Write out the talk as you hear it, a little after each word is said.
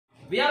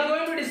We are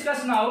going to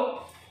discuss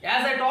now,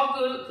 as I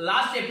talked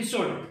last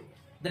episode,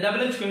 the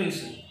double edge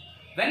questions.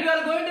 When we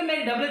are going to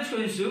make double edge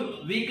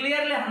questions, we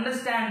clearly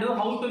understand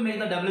how to make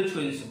the double edge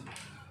questions.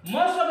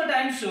 Most of the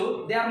times,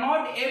 they are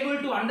not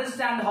able to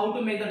understand how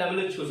to make the double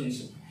edge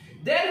questions.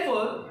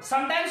 Therefore,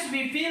 sometimes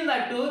we feel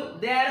that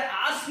they are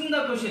asking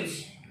the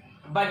questions,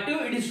 but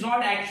it is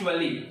not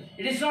actually.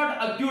 It is not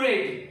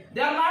accurate.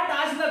 They are not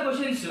asking the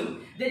questions.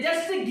 They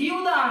just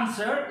give the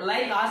answer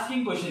like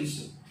asking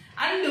questions.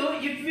 And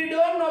if we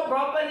don't know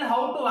properly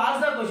how to ask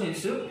the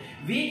questions,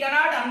 we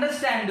cannot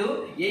understand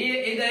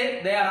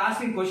either they are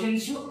asking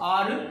questions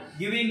or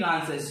giving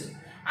answers.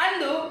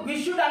 And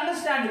we should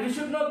understand, we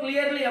should know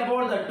clearly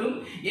about that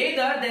too.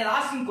 Either they are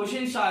asking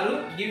questions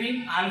or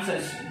giving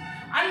answers.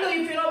 And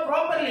if you know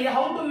properly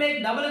how to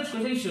make double edge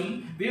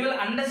questions, we will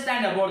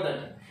understand about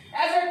that.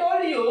 As I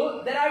told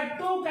you, there are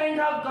two kinds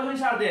of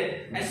questions are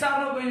there. Yes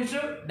or no questions,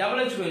 double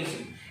edge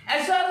questions.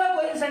 Yes or no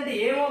questions అంటే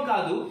ఏమో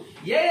కాదు,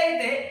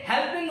 ఏదైతే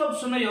helping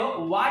verbs ఉన్నాయో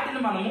వాటిని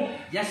మనము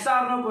yes or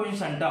no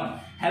questions అంటాం.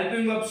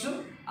 Helping verbs,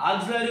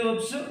 auxiliary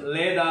verbs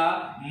లేదా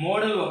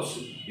modal verbs,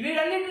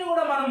 వీటన్నిటిని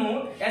కూడా మనము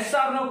yes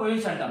or no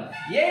questions అంటాం.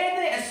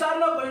 ఏదైతే yes or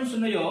no questions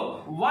ఉన్నాయో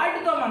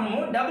వాటితో మనము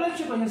double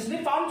edge questions ని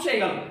ఫామ్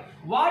చేయగలం.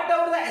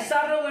 Whatever the yes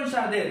or no questions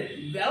are there,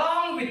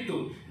 along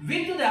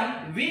with them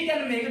we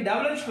can make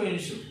double edge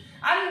questions.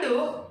 And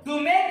to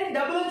make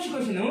double edge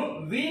question,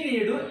 we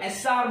need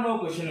yes or no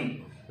question.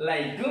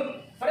 Like,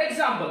 for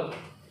example,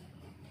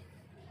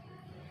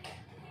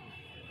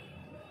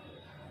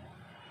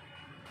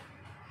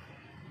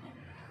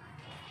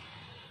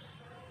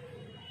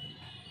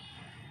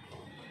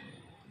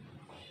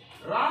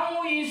 Ramu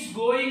is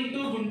going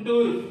to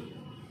Guntur.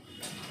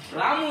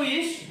 Ramu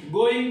is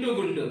going to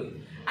Guntur.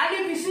 And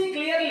if you see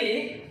clearly,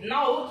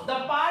 now the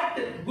part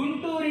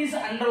Guntur is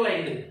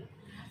underlined.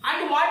 And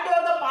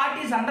whatever the part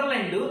is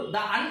underlined,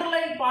 the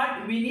underlined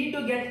part we need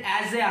to get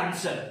as a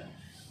answer.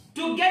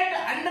 To get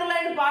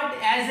underlined part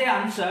as a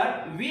answer,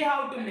 we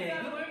have to make. We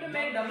are going to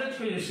make double edge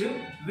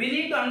questions. We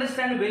need to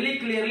understand very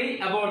clearly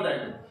about that.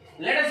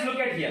 Let us look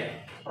at here.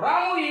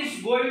 Ramu is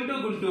going to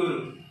Guntur.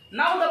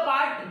 Now the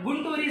part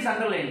Guntur is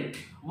underlined.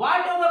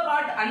 Whatever the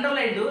part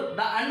underlined,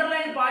 the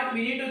underlined part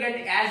we need to get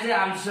as a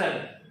answer.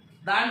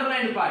 The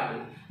underlined part.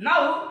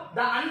 Now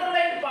the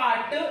underlined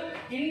part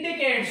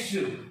indicates.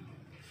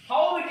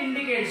 How it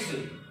indicates?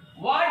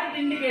 What it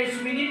indicates?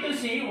 We need to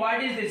see what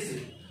is this.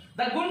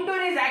 The Guntur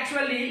is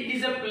actually, it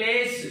is a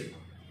place.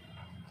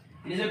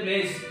 It is a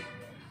place.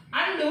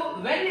 And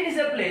when it is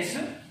a place,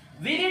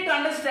 we need to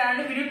understand,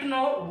 we need to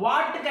know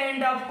what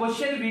kind of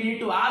question we need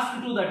to ask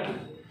to that.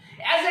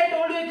 As I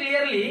told you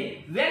clearly,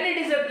 when it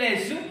is a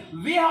place,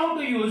 we have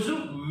to use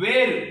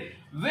where.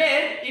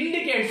 Where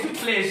indicates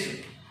place.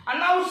 And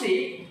now see,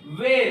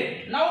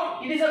 where. Now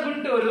it is a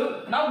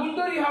Guntur. Now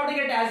Guntur you have to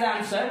get as an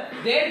answer.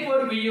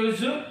 Therefore we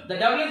use the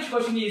double edge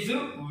question is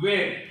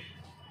where.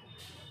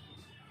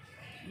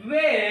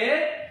 Where,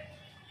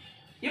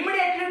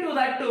 immediately to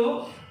that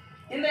too,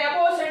 in the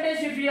above sentence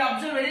if you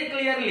observe very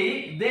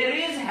clearly, there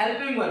is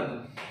helping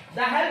verb.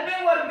 The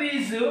helping verb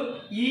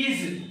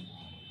is.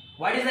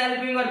 What is the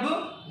helping verb?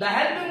 The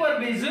helping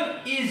verb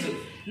is.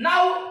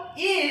 Now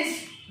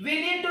is, we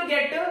need to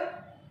get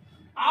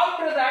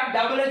after that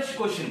double edge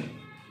question.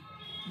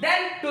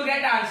 Then to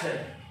get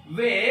answer.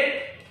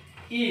 Where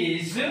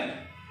is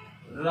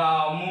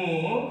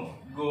Ramu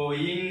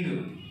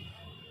going?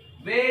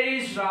 Where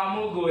is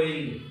Ramu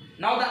going?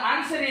 Now the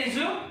answer is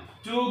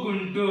to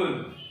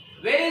Guntur.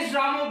 Where is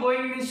Ramu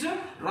going means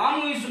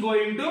Ramu is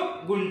going to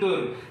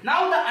Guntur.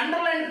 Now the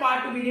underlined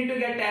part we need to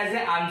get as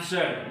an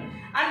answer.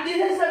 And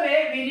this is the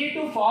way we need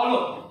to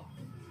follow.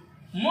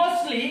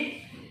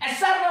 Mostly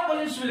yes or no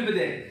questions will be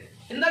there.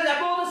 In the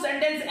above the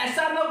sentence yes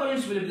or no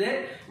questions will be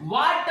there.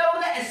 Whatever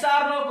the yes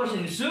or no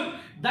questions,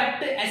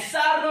 that yes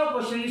or no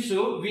questions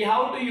we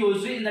have to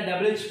use in the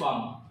double edge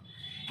form.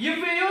 If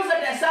we use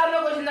that yes or no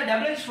question in the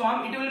double edge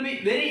form, it will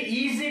be very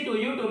easy to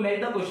you to make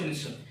the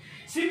questions.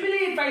 Simply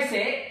if I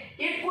say,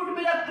 it could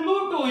be the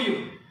clue to you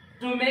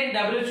to make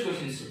double edge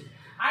questions.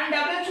 And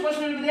double edge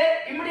question will be there,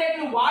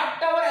 immediately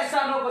whatever yes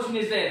or no question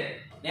is there.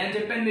 నేను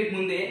చెప్పాను మీకు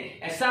ముందే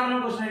yes or no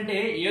question అంటే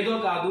ఏదో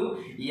కాదు,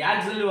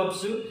 auxiliary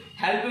verbs,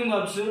 helping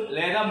verbs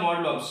లేదా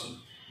modal verbs.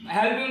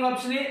 Helping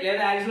verbs ని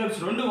లేదా యాక్సిలరీ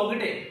వర్బ్స్ రెండు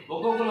ఒకటే,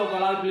 ఒక్కొక్కరు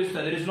ఒకలా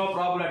పిలుస్తారు. there is no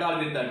problem at all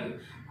with that.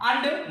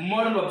 And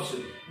modal verbs,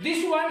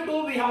 this one too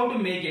we have to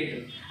make it,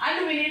 and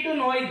we need to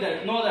know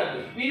that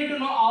we need to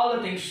know all the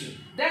things,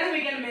 then we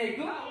can make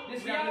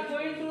this. We are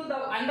going to the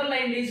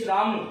underline is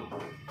Ramu.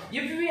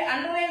 If we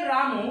underline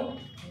Ramu,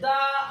 the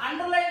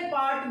underline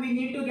part we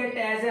need to get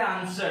as an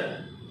answer.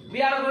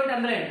 We are going to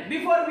underline.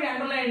 Before we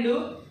underline to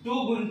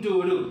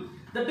Guntur.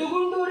 The to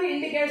Guntur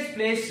indicates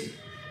place.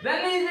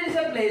 When it is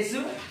a place,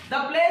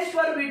 the place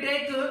where we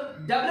take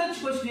double edge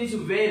question is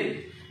where.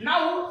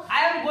 Now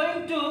I am going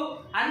to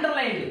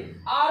underline,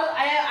 or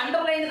I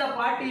underline the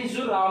part is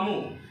Ramu.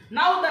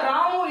 Now the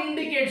Ramu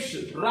indicates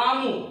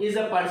Ramu is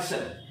a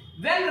person.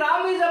 When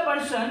Ramu is a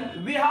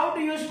person, we have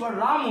to use for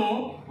Ramu.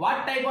 What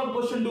type of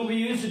question do we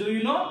use? Do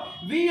you know?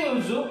 We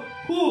use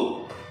who.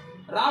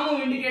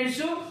 Ramu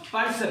indicates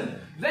person.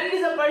 When it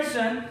is a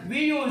person,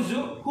 we use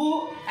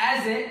who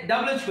as a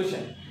double H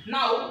question.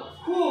 Now,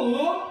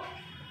 who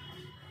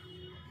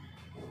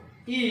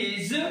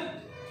is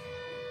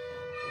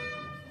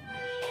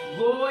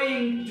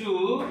going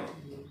to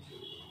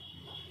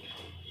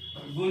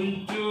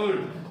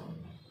Guntur?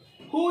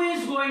 Who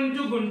is going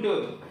to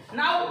Guntur?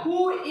 Now,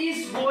 who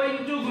is going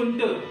to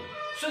Guntur?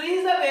 So, this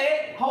is the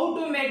way how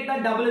to make the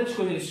double H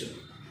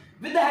questions.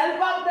 With the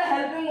help of the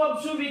helping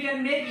verbs, we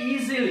can make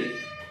easily.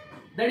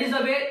 That is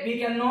the way we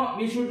can know.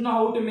 We should know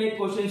how to make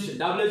questions,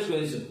 double H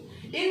questions.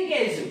 In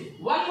case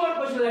one more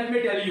question, let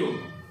me tell you.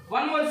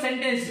 One more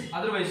sentence.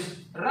 Otherwise,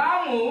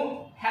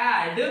 Ramu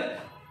had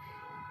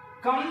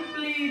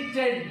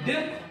completed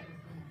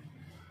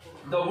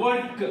the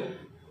work.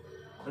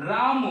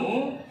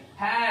 Ramu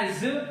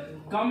has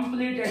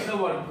completed the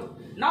work.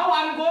 Now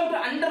I am going to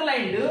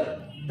underline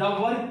the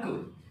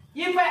work.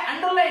 If I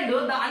underline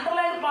the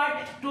underlined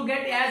part to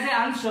get as an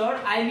answer,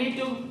 I need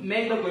to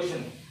make the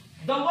question.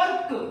 The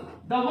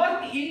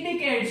work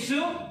indicates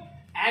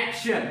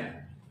action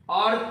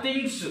or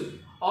things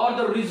or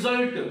the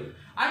result.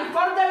 And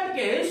for that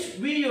case,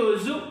 we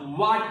use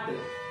what.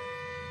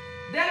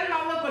 Then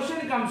now the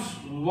question comes,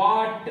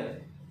 what?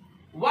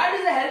 What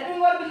is the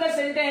helping verb in the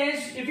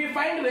sentence? If you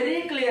find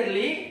very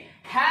clearly,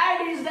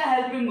 had is the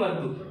helping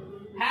verb.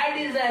 Had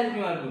is the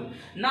helping verb.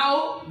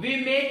 Now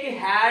we make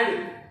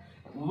had.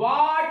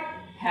 What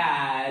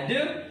had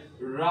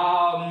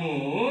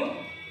Ramu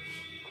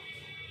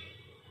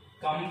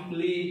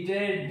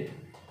completed?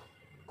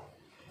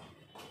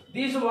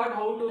 This is what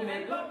how to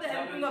make the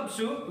helping verb.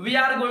 We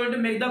are going to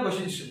make the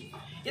questions.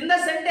 In the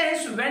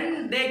sentence,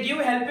 when they give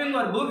helping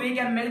verb, we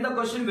can make the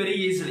question very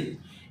easily.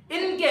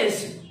 In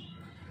case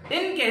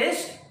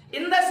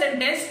in the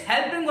sentence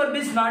helping verb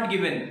is not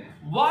given,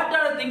 what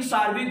are the things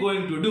are we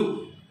going to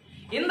do?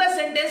 In the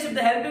sentence, if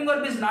the helping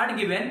verb is not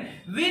given,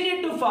 we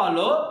need to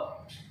follow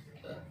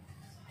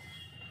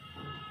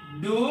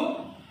do,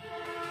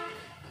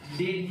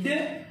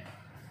 did,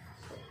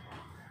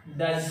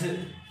 does.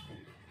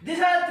 These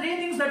are three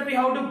things that we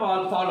have to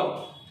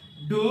follow.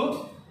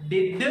 Do,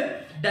 did,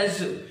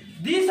 does.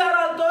 These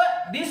are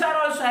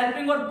also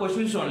helping verb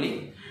questions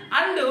only.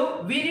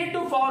 And we need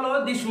to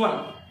follow this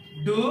one.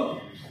 Do,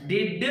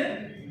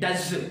 did,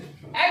 does.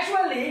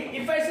 Actually,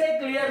 if I say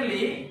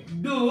clearly,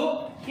 do,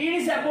 it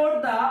is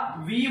about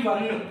the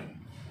V1.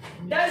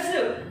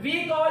 Does,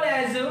 we call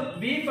as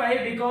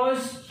V5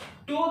 because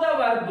to the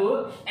verb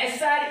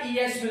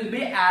SRES will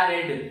be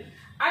added.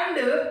 And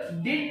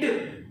did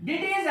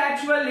is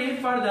actually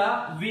for the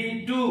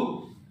V2.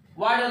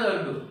 What is the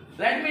verb?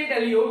 Let me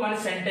tell you one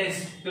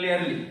sentence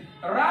clearly.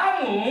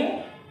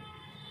 Ramu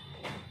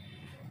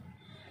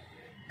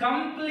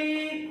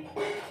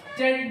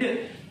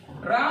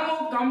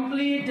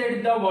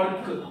completed the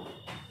work.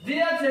 This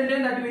is a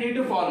sentence that we need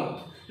to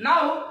follow.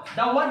 Now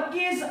the work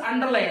is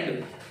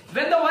underlined.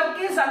 When the work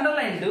is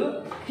underlined,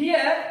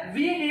 here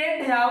we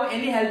didn't have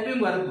any helping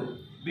verb.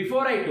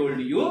 Before I told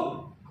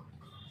you,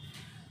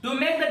 to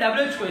make the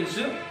double H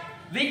question,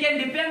 we can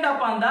depend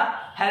upon the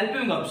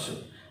helping verbs.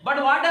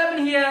 But what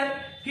happened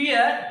here?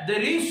 Here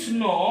there is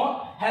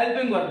no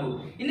helping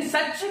verb. In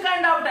such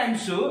kind of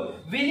times,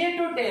 we need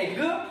to take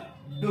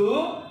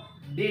do,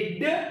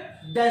 did,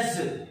 does.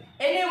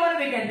 Anyone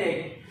we can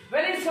take.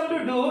 When it comes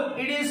to do,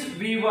 it is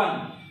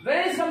V1.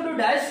 When it comes to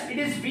does, it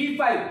is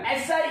V5.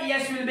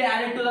 SRES will be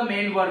added to the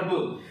main verb.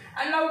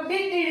 And now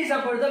did it is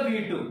about the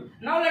V2.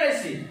 Now let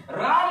us see.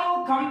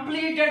 Ramu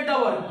completed the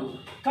work.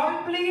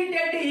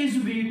 Completed is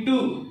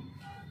V2.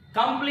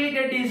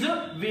 Completed is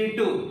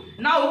V2.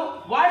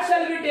 Now what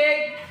shall we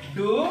take?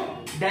 Do,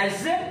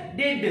 does,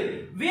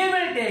 did. We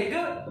will take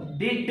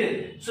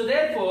did. So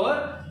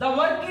therefore, the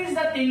work is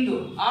the thing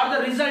or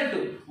the result.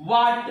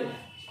 What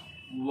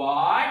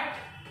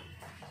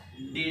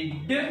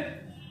did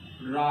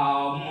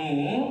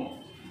Ramu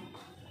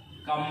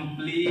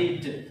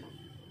complete?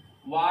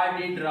 What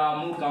did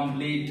Ramu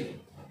complete?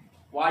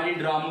 What did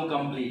Ramu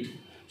complete?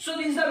 So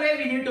this is the way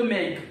we need to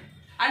make.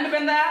 And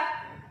when the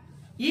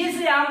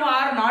easy am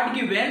are not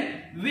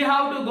given, we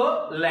have to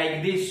go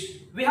like this.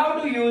 We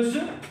have to use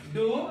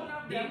do,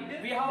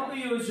 did. We have to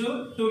use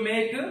to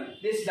make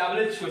this double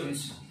H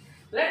questions.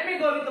 Let me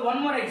go with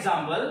one more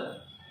example.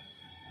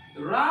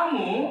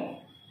 Ramu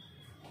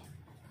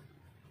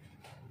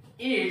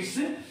eats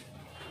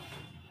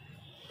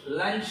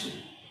lunch.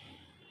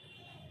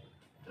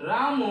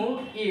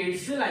 Ramu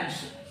eats lunch.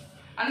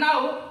 And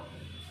now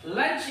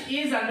lunch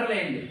is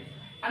underlined.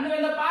 And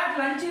when the part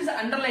lunch is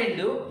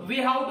underlined, we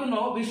have to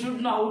know, we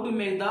should know how to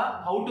make the,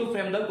 how to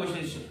frame the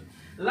questions.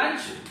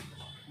 Lunch.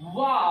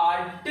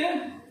 What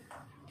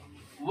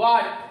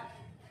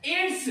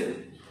eats?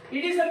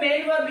 It is the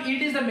main verb.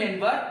 It is the main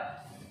verb.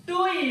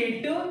 To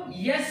eat,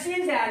 yes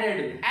is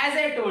added. As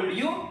I told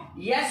you,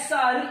 yes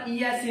or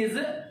es is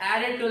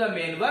added to the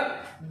main verb.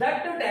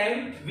 That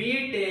time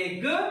we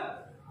take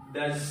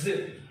does.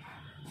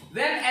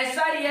 When s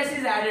or es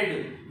is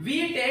added,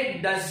 we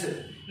take does.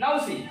 Now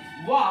see,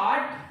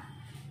 what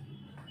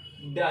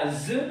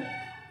does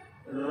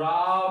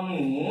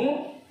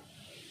Ramu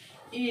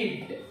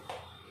eat.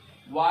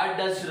 What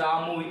does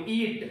Ramu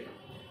eat?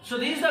 So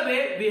this is the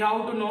way we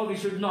have to know, we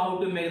should know how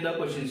to make the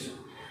questions.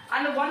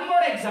 And one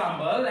more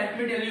example, let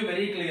me tell you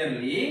very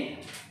clearly.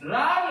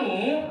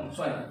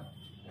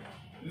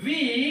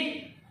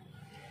 We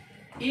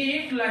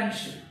eat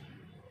lunch.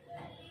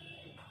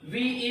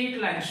 We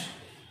eat lunch.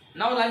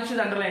 Now lunch is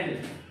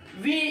underlined.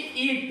 We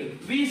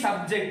eat, we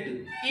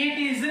subject. Eat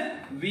is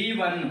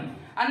V1.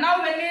 And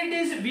now when it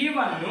is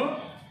V1,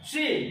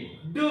 see,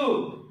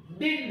 do,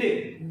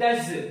 did,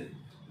 does.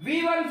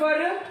 V1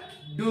 for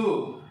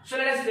do. So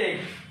let us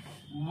take,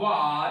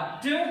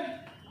 what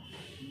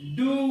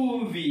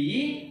do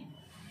we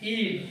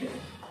eat?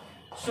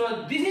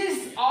 So this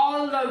is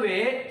all the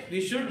way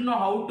we should know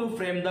how to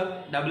frame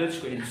the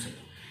WH questions.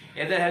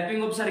 Either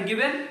helping verbs are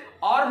given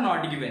or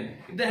not given.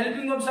 If the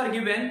helping verbs are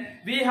given,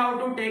 we have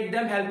to take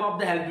them help of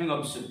the helping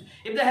verbs.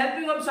 If the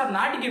helping verbs are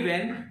not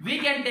given, we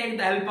can take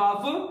the help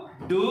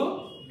of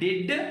do,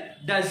 did,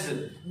 does.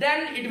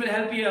 Then it will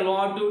help you a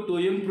lot to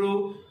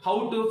improve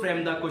how to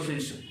frame the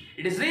questions.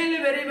 It is really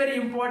very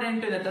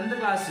important in the 10th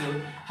class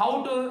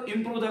how to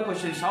improve the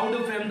questions, how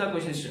to frame the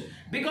questions.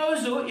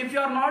 Because if you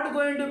are not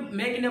going to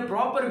make in a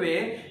proper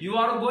way, you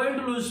are going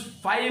to lose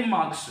 5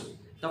 marks.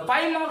 The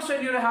 5 marks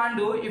in your hand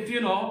if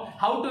you know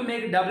how to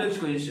make WH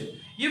questions.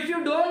 If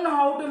you don't know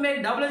how to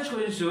make WH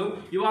questions,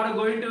 you are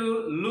going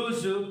to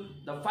lose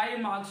the 5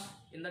 marks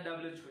in the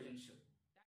WH questions.